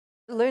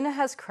Luna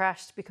has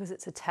crashed because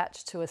it's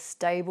attached to a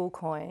stable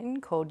coin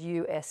called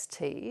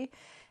UST.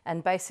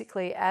 And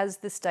basically, as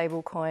the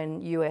stable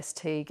coin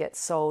UST gets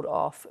sold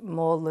off,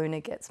 more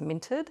Luna gets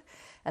minted.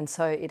 And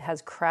so it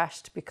has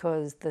crashed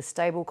because the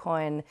stable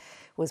coin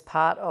was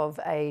part of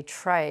a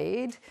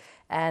trade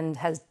and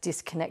has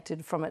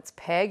disconnected from its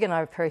peg. And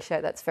I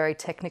appreciate that's very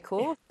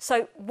technical.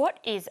 So what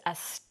is a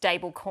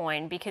stable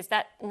coin? Because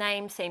that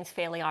name seems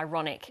fairly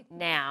ironic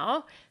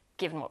now,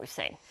 given what we've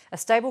seen. A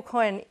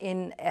stablecoin,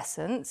 in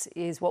essence,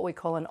 is what we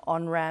call an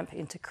on-ramp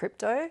into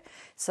crypto.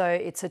 So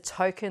it's a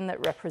token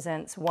that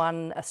represents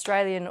one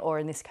Australian, or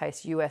in this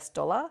case, US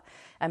dollar,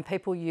 and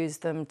people use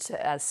them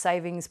as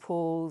savings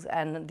pools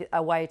and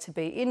a way to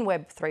be in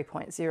Web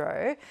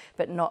 3.0,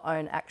 but not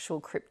own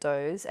actual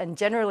cryptos. And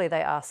generally,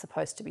 they are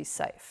supposed to be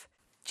safe.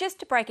 Just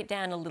to break it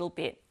down a little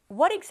bit,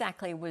 what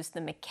exactly was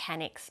the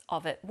mechanics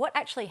of it? What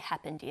actually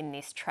happened in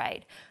this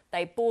trade?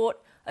 They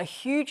bought a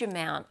huge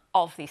amount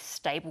of this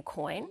stable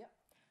coin. Yep.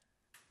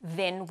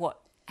 Then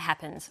what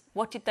happens?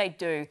 What did they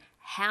do?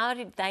 How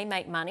did they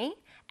make money?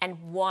 And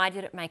why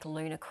did it make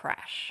Luna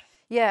crash?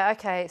 Yeah,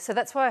 okay, so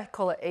that's why I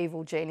call it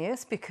evil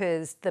genius,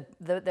 because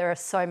there are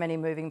so many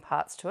moving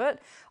parts to it.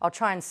 I'll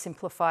try and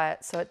simplify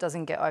it so it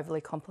doesn't get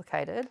overly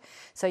complicated.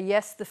 So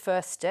yes, the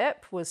first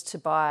step was to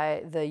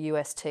buy the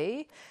UST.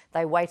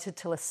 They waited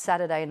till a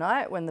Saturday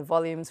night when the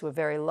volumes were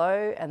very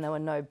low and there were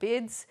no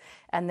bids,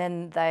 and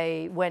then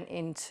they went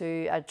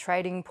into a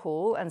trading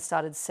pool and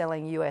started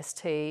selling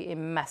UST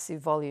in massive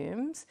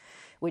volumes,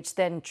 which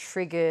then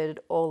triggered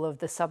all of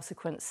the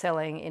subsequent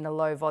selling in a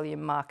low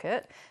volume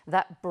market.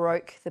 That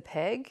broke the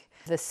peg.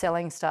 The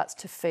selling starts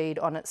to feed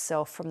on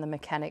itself from the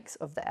mechanics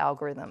of the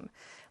algorithm.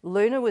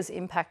 Luna was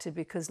impacted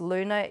because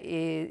Luna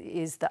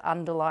is the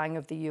underlying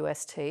of the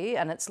UST,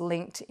 and it's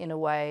linked in a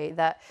way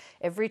that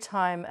every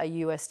time a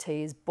UST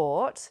is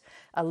bought,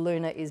 a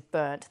Luna is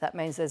burnt. That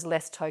means there's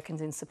less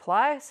tokens in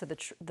supply, so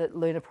the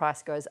Luna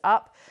price goes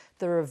up.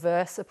 The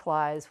reverse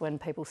applies when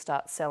people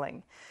start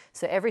selling.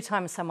 So every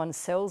time someone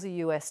sells a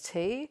UST,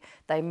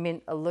 they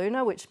mint a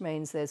Luna, which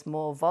means there's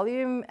more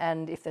volume,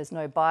 and if there's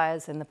no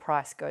buyers, then the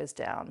price goes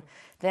down.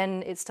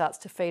 Then it starts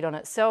to feed on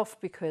itself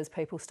because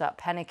people start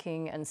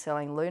panicking and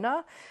selling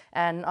Luna.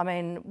 And I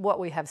mean, what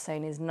we have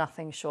seen is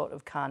nothing short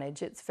of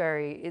carnage.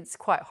 It's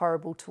quite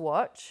horrible to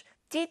watch.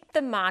 Did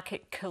the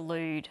market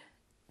collude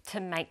to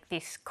make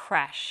this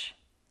crash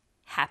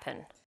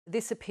happen?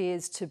 This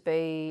appears to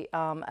be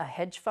a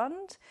hedge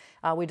fund.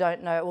 We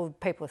don't know, well,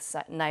 people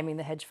are naming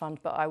the hedge fund,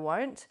 but I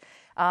won't.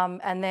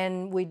 And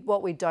then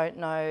what we don't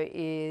know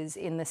is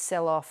in the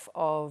sell-off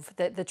of,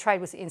 the trade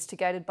was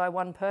instigated by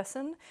one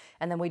person,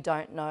 and then we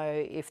don't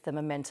know if the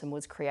momentum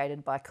was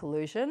created by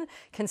collusion.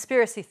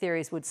 Conspiracy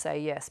theories would say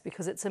yes,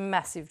 because it's a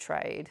massive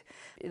trade.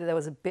 There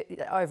was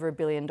over $1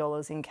 billion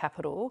in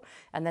capital,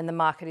 and then the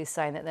market is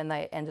saying that then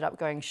they ended up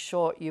going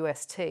short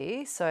UST,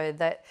 so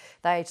that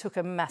they took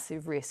a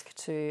massive risk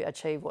to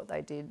achieve what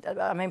they did.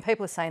 I mean,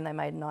 people are saying they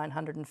made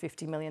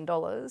 $950 million.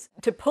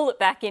 To pull it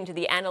back into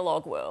the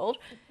analogue world,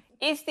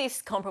 is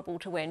this comparable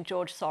to when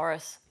George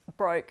Soros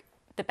broke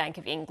the Bank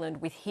of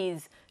England with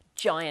his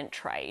giant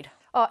trade?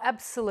 Oh,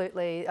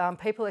 absolutely.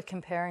 People are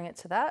comparing it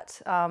to that,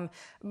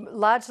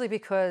 largely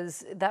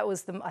because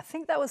I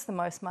think that was the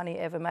most money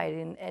ever made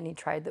in any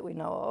trade that we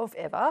know of,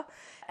 ever.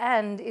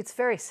 And it's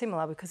very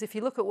similar because if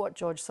you look at what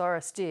George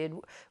Soros did,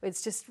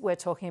 we're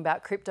talking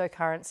about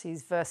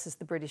cryptocurrencies versus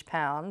the British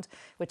pound.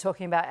 We're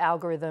talking about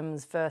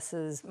algorithms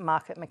versus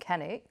market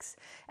mechanics.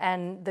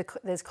 And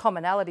there's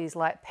commonalities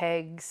like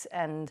pegs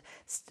and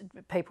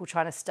people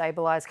trying to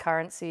stabilise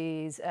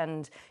currencies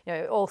and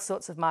all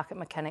sorts of market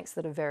mechanics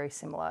that are very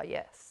similar, yes.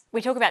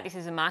 We talk about this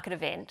as a market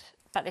event,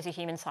 but there's a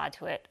human side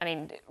to it. I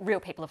mean, real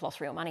people have lost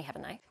real money,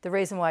 haven't they? The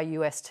reason why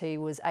UST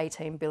was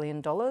 $18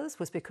 billion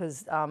was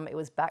because it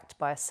was backed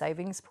by a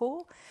savings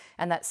pool,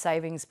 and that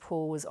savings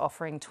pool was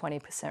offering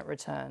 20%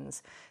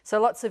 returns. So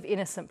lots of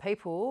innocent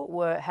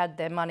people had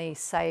their money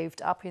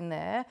saved up in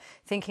there,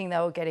 thinking they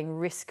were getting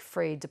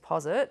risk-free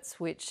deposits,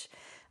 which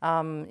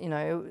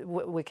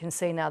we can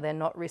see now they're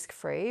not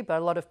risk-free, but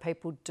a lot of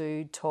people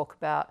do talk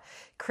about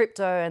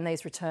crypto and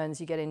these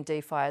returns you get in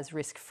DeFi as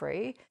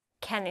risk-free.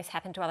 Can this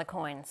happen to other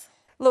coins?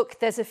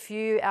 Look, there's a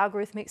few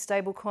algorithmic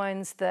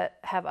stablecoins that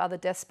have other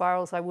death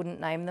spirals. I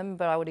wouldn't name them,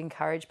 but I would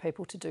encourage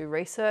people to do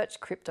research.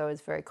 Crypto is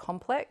very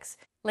complex.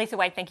 Lisa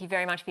Wade, thank you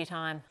very much for your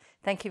time.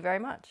 Thank you very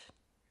much.